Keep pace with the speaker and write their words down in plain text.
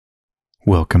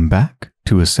Welcome back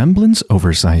to Asemblance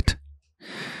Oversight.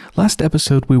 Last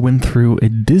episode we went through a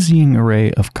dizzying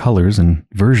array of colors and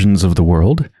versions of the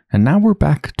world, and now we're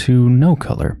back to no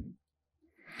color.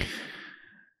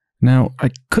 Now,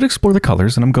 I could explore the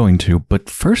colors, and I'm going to, but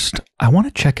first I want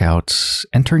to check out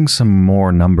entering some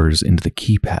more numbers into the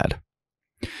keypad.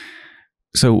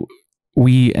 So,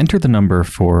 we entered the number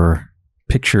for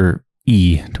picture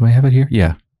E. Do I have it here?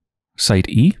 Yeah. Site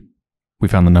E. We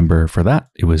found the number for that.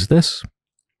 It was this.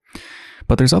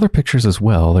 But there's other pictures as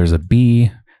well. There's a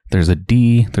B, there's a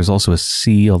D, there's also a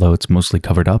C, although it's mostly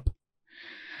covered up.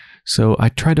 So I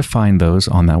tried to find those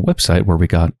on that website where we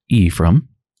got E from.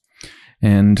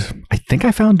 And I think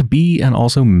I found B and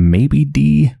also maybe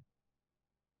D.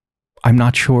 I'm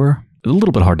not sure. A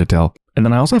little bit hard to tell. And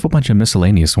then I also have a bunch of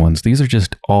miscellaneous ones. These are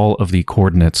just all of the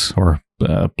coordinates or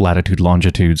latitude,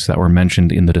 longitudes that were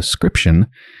mentioned in the description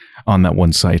on that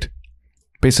one site.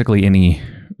 Basically any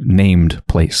named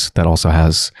place that also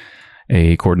has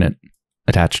a coordinate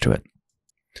attached to it.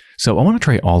 So I want to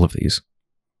try all of these.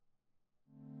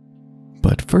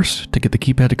 But first, to get the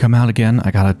keypad to come out again,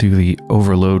 I gotta do the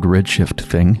overload redshift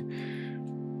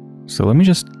thing. So let me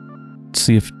just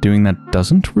see if doing that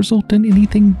doesn't result in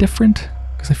anything different.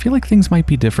 Because I feel like things might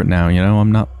be different now, you know?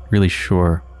 I'm not really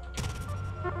sure.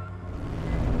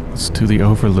 Let's do the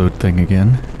overload thing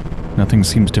again. Nothing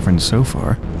seems different so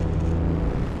far.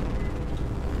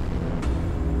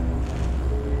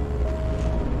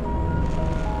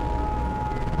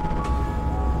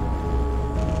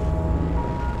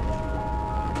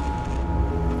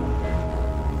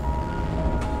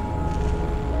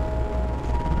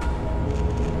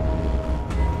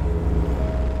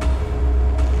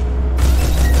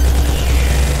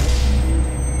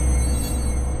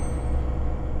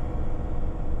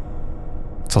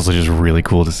 It's also just really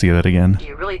cool to see that again. Do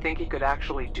you really think he could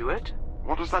actually do it?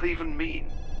 What does that even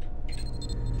mean?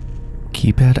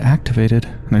 Keypad activated.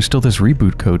 And there's still this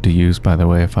reboot code to use, by the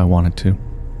way, if I wanted to.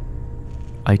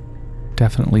 I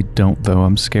definitely don't, though.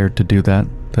 I'm scared to do that.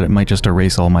 That it might just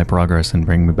erase all my progress and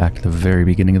bring me back to the very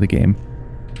beginning of the game.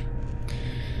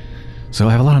 So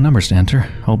I have a lot of numbers to enter.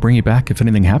 I'll bring you back if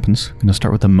anything happens. I'm going to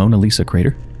start with the Mona Lisa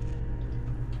crater.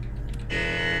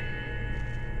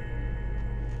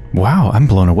 Wow, I'm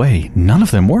blown away. None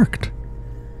of them worked.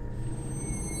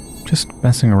 Just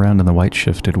messing around in the white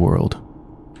shifted world.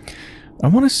 I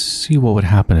want to see what would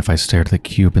happen if I stared at the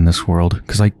cube in this world,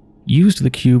 because I used the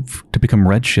cube to become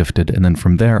red shifted and then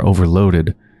from there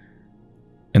overloaded.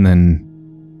 And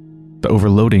then the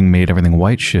overloading made everything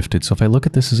white shifted. So if I look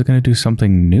at this, is it going to do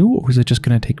something new, or is it just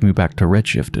going to take me back to red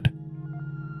shifted?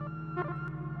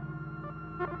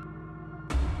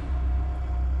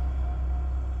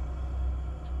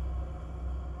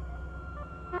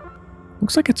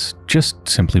 Looks like it's just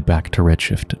simply back to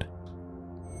redshifted.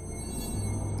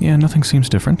 Yeah, nothing seems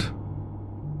different.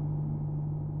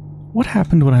 What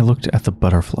happened when I looked at the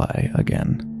butterfly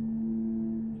again?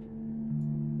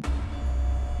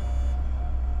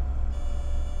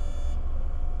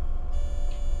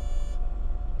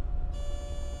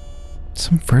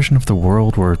 Some version of the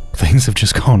world where things have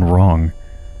just gone wrong.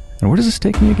 And where does this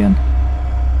take me again?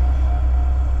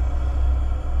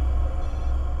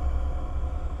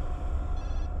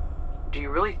 Do you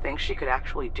really think she could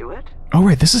actually do it? Oh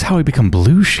right, this is how I become blue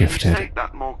Can you shifted. state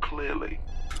that more clearly?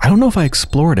 I don't know if I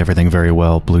explored everything very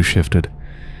well, blue shifted.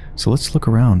 So let's look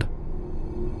around.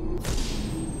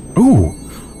 Ooh!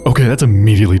 Okay, that's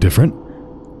immediately different.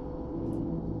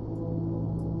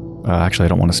 Actually, I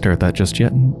don't want to stare at that just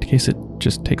yet, in case it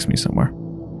just takes me somewhere.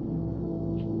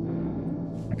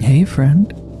 Hey, friend.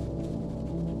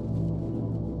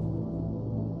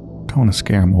 Don't want to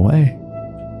scare him away.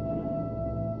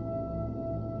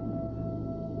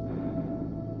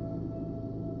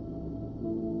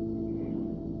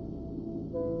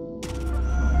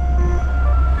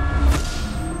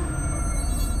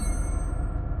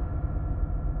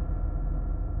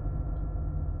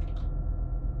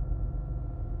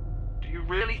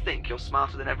 Really think you're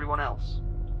smarter than everyone else?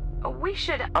 We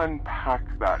should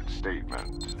Unpack that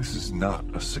statement. This is not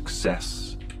a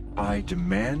success. I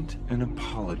demand an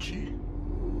apology.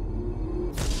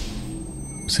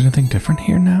 Is anything different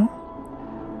here now?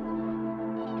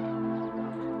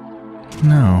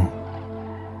 No.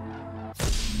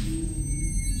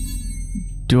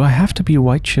 Do I have to be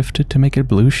white shifted to make it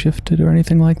blue shifted or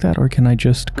anything like that? Or can I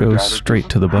just go straight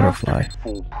to the butterfly?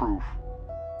 Foolproof.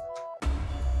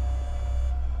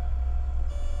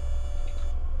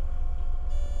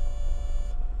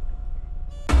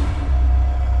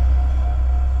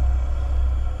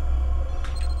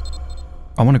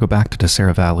 I want to go back to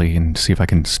Desera Valley and see if I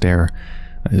can stare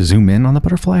zoom in on the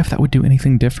butterfly if that would do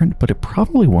anything different, but it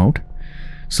probably won't.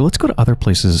 So let's go to other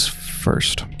places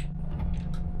first.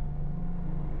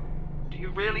 Do you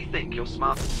really think you're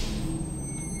smart?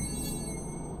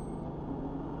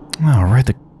 Alright,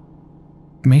 the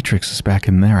Matrix is back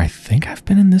in there. I think I've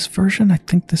been in this version. I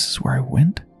think this is where I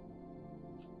went.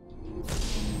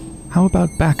 How about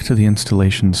back to the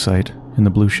installation site in the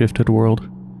blue shifted world?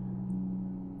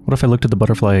 What if I looked at the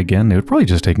butterfly again? It would probably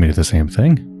just take me to the same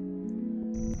thing.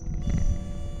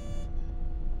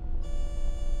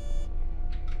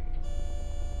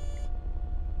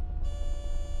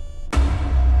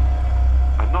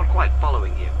 I'm not quite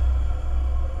following you.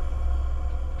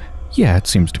 Yeah, it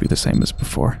seems to be the same as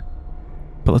before.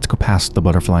 But let's go past the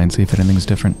butterfly and see if anything's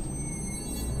different.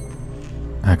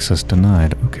 Access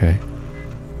denied. Okay.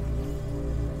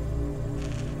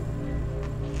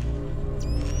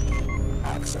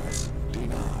 Access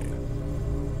denied.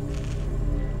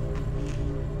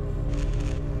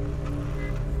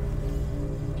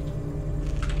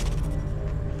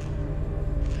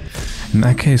 In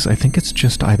that case, I think it's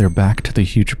just either back to the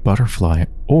huge butterfly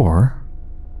or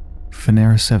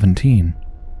Phanera 17.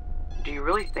 Do you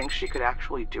really think she could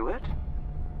actually do it?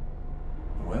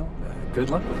 Well,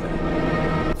 good luck with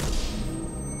that.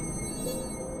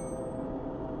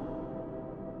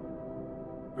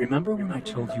 Remember when I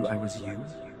told you I was you?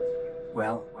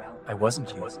 Well, I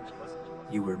wasn't you.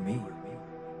 You were me.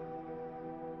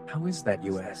 How is that,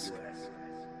 you ask?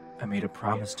 I made a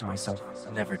promise to myself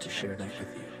never to share that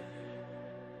with you.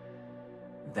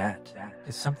 That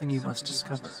is something you must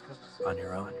discover on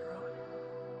your own.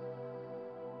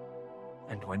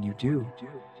 And when you do,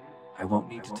 I won't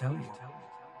need to tell you.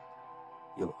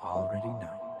 You'll already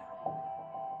know.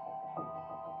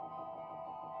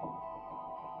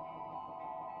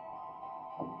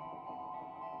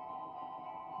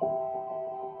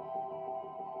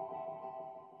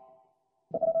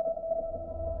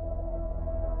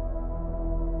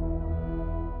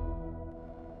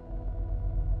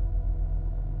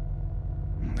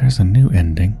 There's a new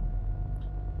ending.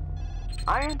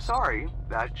 I am sorry,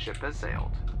 that ship has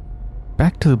sailed.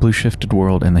 Back to the blue shifted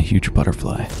world and the huge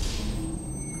butterfly.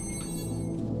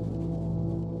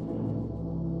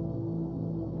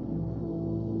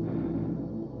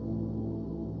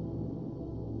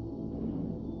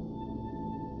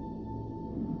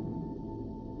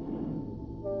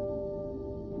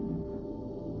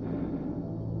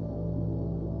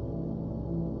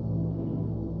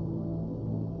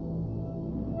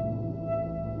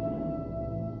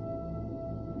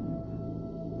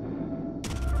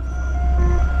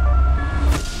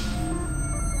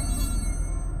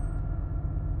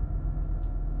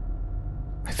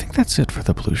 That's it for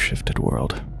the blue shifted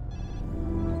world.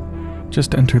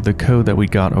 Just entered the code that we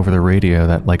got over the radio,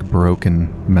 that like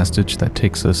broken message that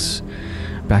takes us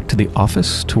back to the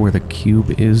office to where the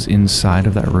cube is inside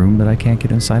of that room that I can't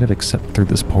get inside of except through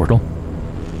this portal.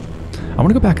 I want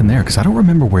to go back in there because I don't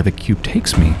remember where the cube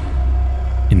takes me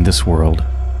in this world.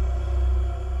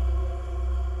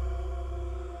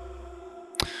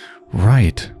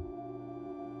 Right.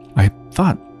 I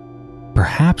thought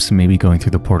perhaps maybe going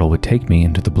through the portal would take me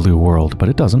into the blue world, but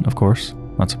it doesn't, of course,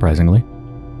 not surprisingly.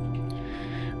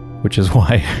 Which is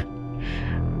why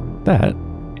that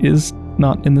is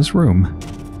not in this room.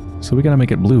 So we gotta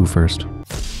make it blue first.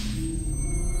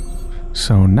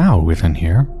 So now within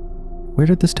here, where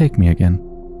did this take me again?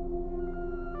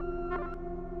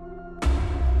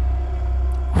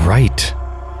 Right!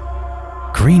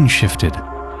 Green shifted.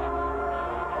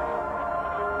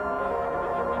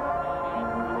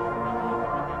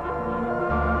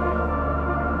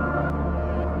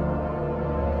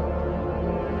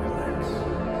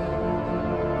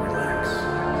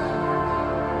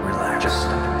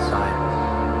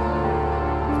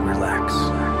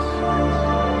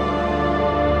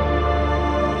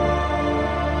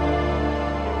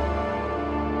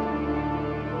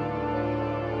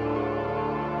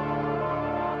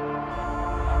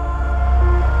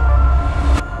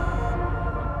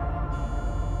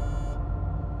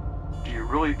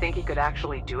 Think he could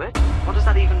actually do it? What does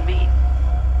that even mean?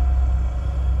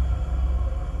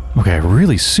 Okay, I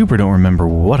really super don't remember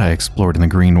what I explored in the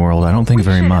green world. I don't think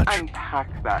very much.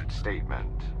 Unpack that statement.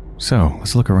 So,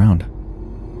 let's look around.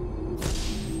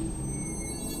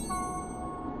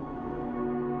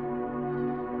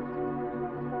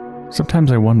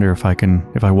 Sometimes I wonder if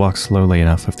I walk slowly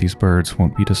enough, if these birds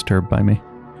won't be disturbed by me.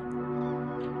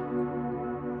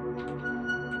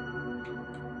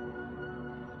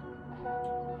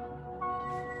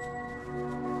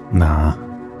 Nah.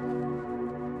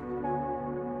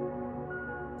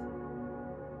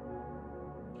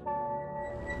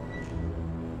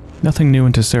 Nothing new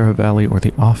into Sarah Valley or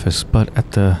the office, but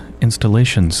at the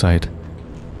installation site.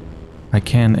 I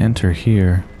can enter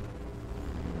here.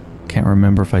 Can't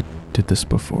remember if I did this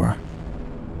before.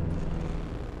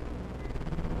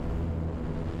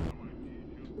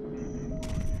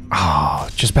 Oh,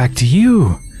 just back to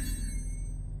you!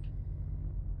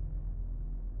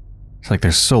 It's like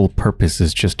their sole purpose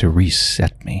is just to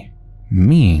reset me.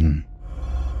 Mean.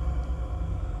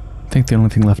 I think the only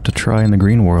thing left to try in the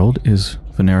green world is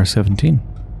Venera 17.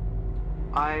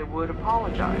 I would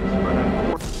apologize, but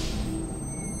unfortunately...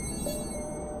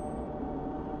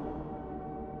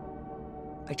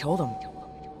 I told him.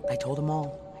 I told them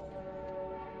all.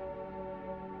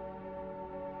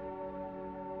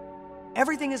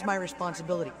 Everything is my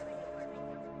responsibility.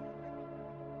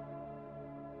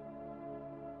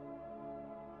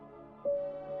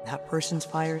 That person's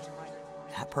fired.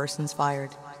 That person's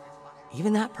fired.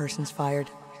 Even that person's fired.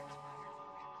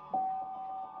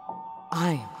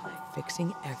 I'm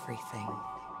fixing everything.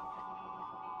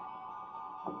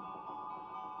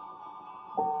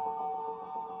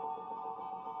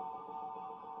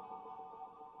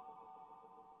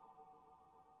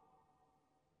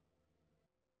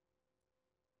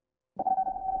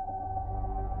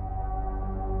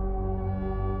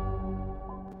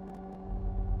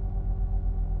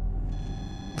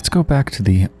 Let's go back to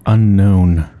the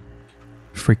unknown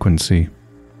frequency.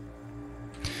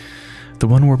 The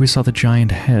one where we saw the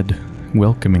giant head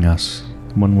welcoming us.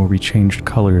 The one where we changed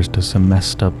colors to some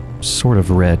messed up sort of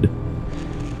red.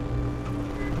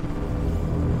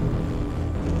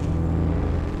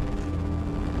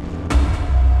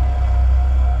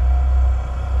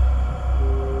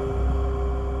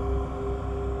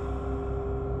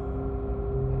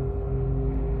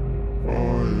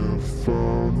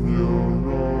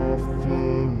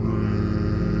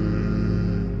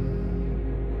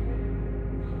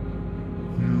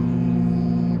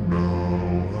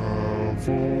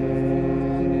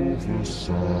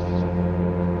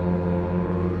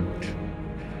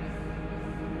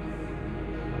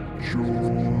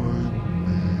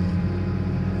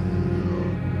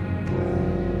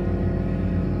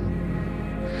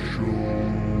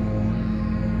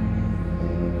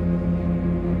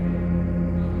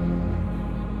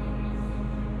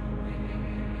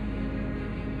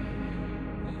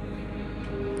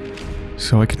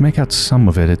 So I could make out some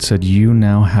of it. It said, "You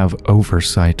now have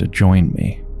Oversight to join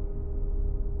me."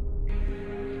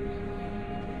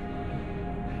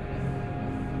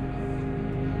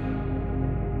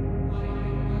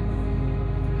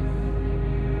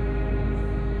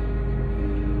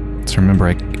 So remember,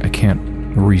 I can't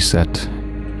reset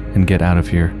and get out of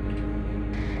here.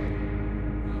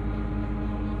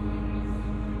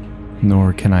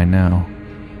 Nor can I now.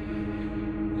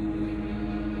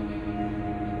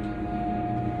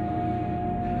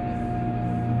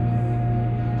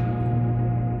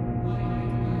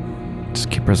 Just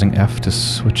keep pressing F to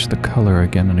switch the color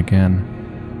again and again.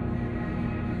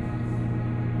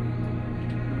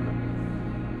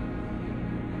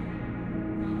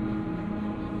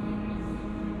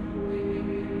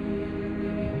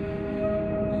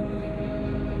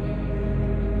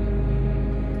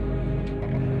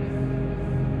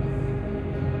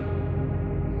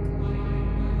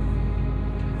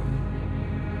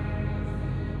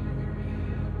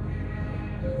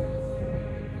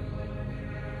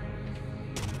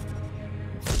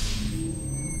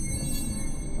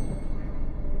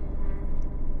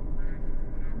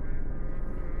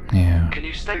 Can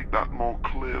you state that more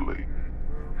clearly?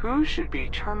 Who should be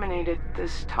terminated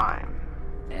this time?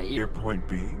 Your point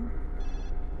being?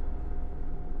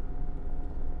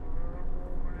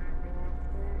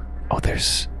 Oh,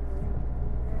 there's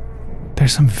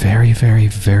some very, very,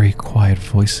 very quiet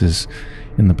voices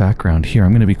in the background. Here,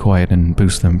 I'm going to be quiet and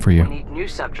boost them for We you. need new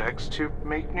subjects to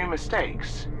make new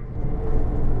mistakes.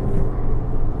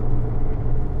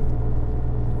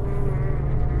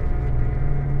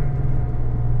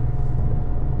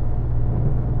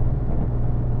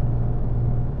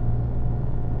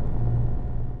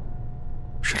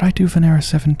 Should I do Venera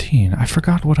 17? I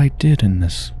forgot what I did in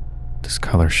this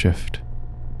color shift.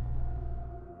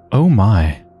 Oh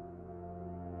my.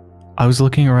 I was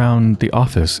looking around the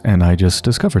office and I just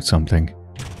discovered something.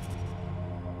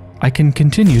 I can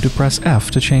continue to press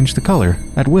F to change the color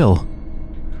at will.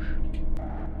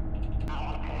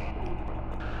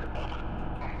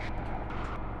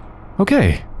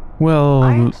 Okay, well...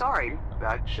 I'm sorry,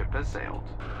 that ship has sailed.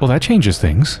 Well, that changes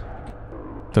things.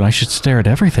 Then I should stare at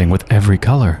everything with every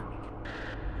color.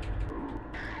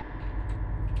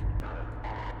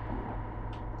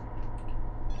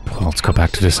 Well, let's go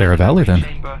back to the Sarah Valley then.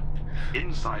 Chamber,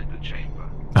 inside the chamber.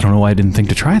 I don't know why I didn't think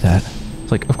to try that.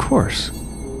 It's like, of course.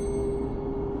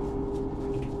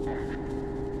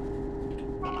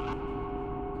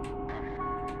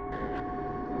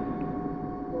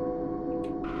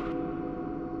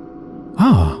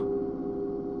 Ah.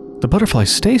 The butterfly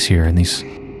stays here in these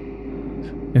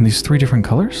 3 different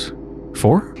colors?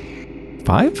 4?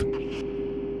 5?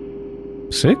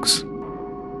 6?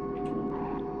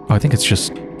 Oh, I think it's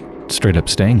just straight up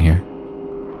staying here.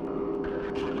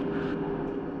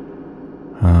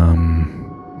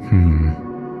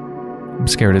 I'm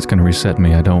scared it's going to reset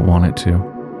me. I don't want it to.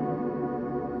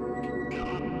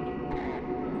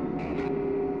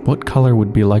 What color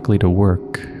would be likely to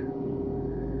work?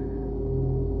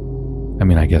 I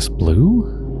mean, I guess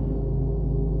blue?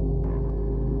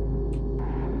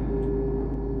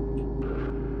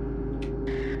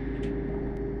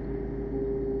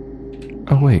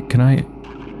 Oh wait, can I...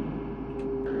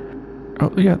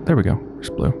 Oh yeah, there we go.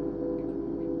 There's blue.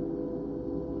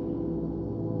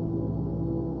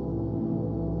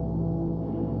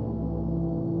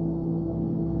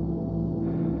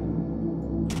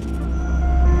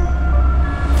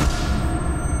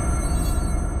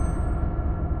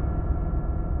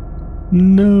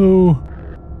 No.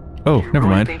 Oh, never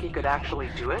mind. Do you think he could actually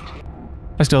do it?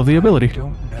 I still have the ability. I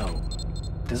don't know.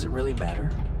 Does it really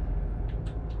matter?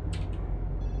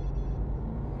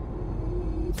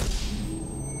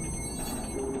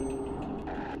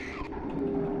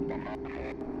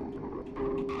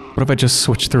 What if I just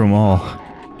switch through them all?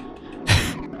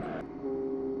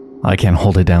 I can't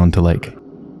hold it down to, like,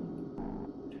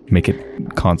 make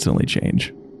it constantly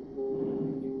change.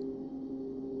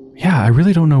 Yeah, I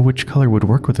really don't know which color would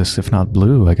work with this if not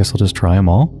blue. I guess I'll just try them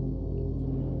all.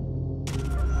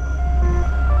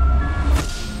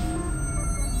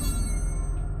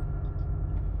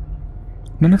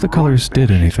 None of the colors did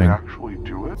anything. Actually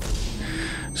do it?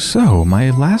 So,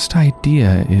 my last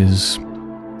idea is...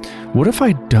 what if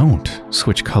I don't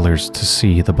switch colors to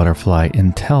see the butterfly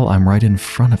until I'm right in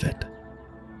front of it?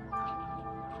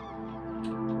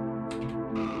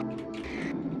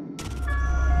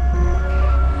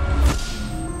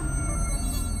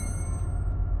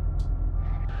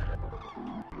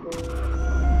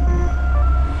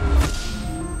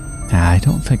 I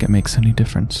don't think it makes any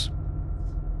difference.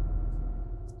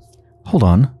 Hold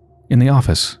on. In the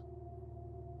office,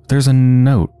 there's a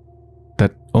note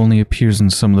that only appears in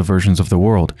some of the versions of the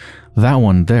world. That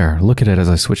one there, look at it as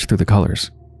I switch through the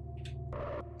colors.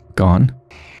 Gone.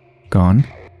 Gone.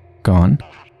 Gone.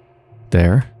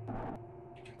 There.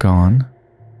 Gone.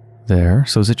 There.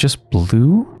 So is it just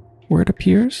blue where it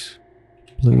appears?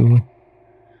 Blue.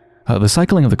 The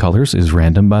cycling of the colors is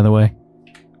random, by the way.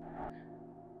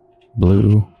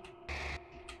 Blue.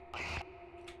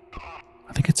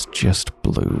 I think it's just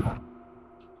blue.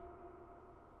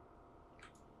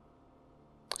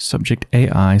 Subject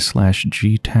AI/G-TP.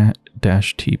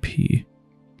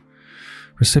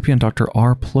 Recipient Dr.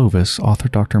 R. Plovis, author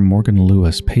Dr. Morgan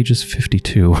Lewis, pages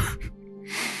 52.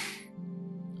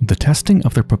 The testing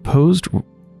of the proposed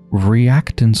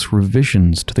reactance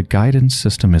revisions to the guidance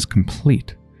system is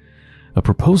complete. A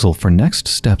proposal for next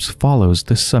steps follows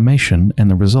this summation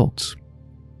and the results.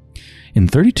 In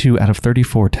 32 out of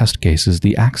 34 test cases,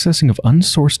 the accessing of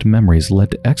unsourced memories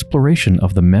led to exploration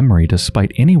of the memory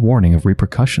despite any warning of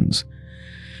repercussions,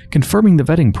 confirming the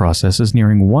vetting process is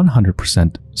nearing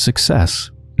 100%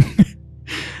 success.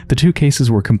 The 2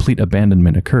 cases where complete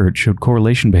abandonment occurred showed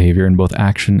correlation behavior in both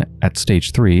action at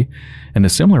stage 3 and a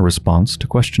similar response to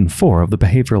question 4 of the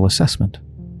behavioral assessment.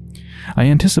 I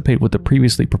anticipate with the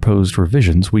previously proposed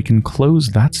revisions, we can close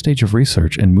that stage of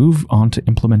research and move on to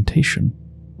implementation.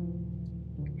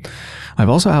 I've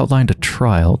also outlined a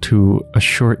trial to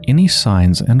assure any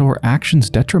signs and/or actions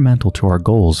detrimental to our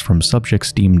goals from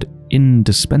subjects deemed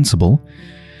indispensable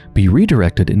be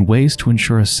redirected in ways to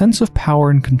ensure a sense of power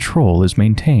and control is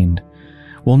maintained,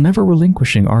 while never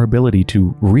relinquishing our ability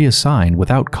to reassign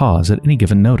without cause at any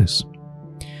given notice.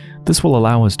 This will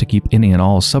allow us to keep any and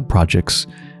all subprojects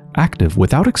active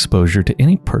without exposure to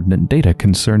any pertinent data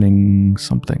concerning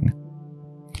something.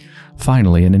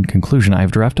 Finally, and in conclusion, I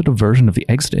have drafted a version of the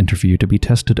exit interview to be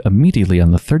tested immediately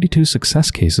on the 32 success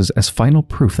cases as final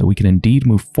proof that we can indeed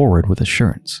move forward with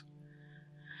assurance.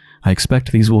 I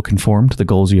expect these will conform to the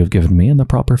goals you have given me, and the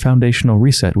proper foundational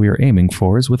reset we are aiming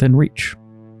for is within reach.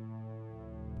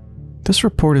 This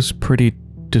report is pretty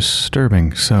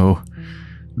disturbing, so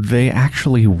they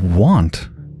actually want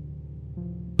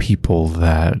people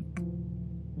that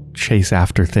chase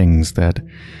after things that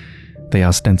they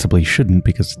ostensibly shouldn't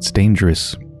because it's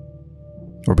dangerous,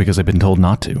 or because they've been told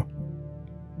not to.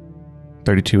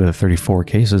 32 out of 34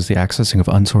 cases, the accessing of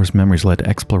unsourced memories led to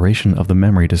exploration of the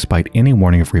memory despite any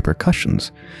warning of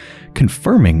repercussions,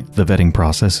 confirming the vetting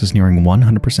process is nearing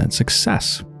 100%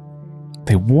 success.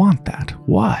 They want that.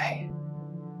 Why?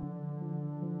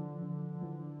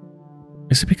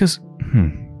 Is it because...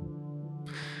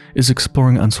 Is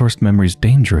exploring unsourced memories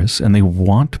dangerous, and they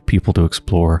want people to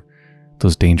explore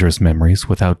those dangerous memories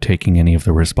without taking any of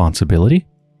the responsibility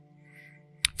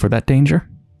for that danger?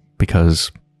 Because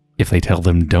if they tell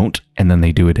them don't, and then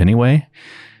they do it anyway,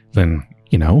 then,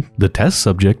 you know, the test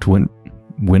subject went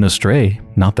astray,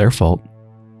 not their fault.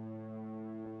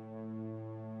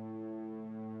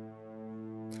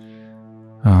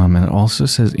 And it also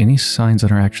says any signs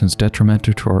and interactions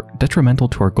detrimental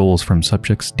to our goals from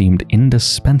subjects deemed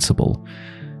indispensable.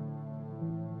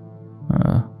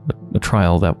 A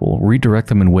trial that will redirect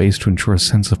them in ways to ensure a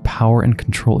sense of power and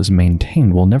control is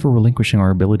maintained while never relinquishing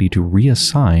our ability to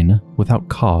reassign without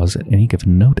cause at any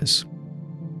given notice.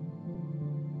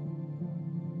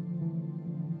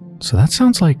 So that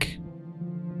sounds like,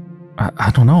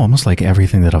 I don't know, almost like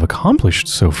everything that I've accomplished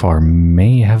so far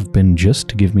may have been just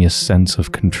to give me a sense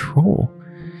of control.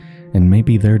 And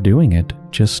maybe they're doing it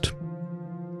just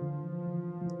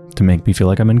to make me feel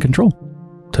like I'm in control,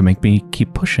 to make me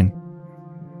keep pushing.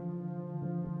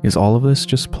 Is all of this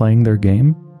just playing their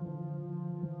game?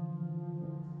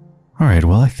 Alright,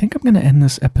 well, I think I'm going to end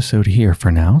this episode here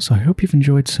for now, so I hope you've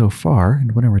enjoyed so far,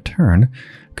 and when I return,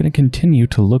 I'm going to continue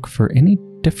to look for any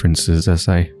differences as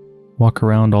I walk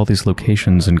around all these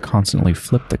locations and constantly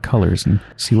flip the colors and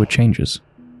see what changes.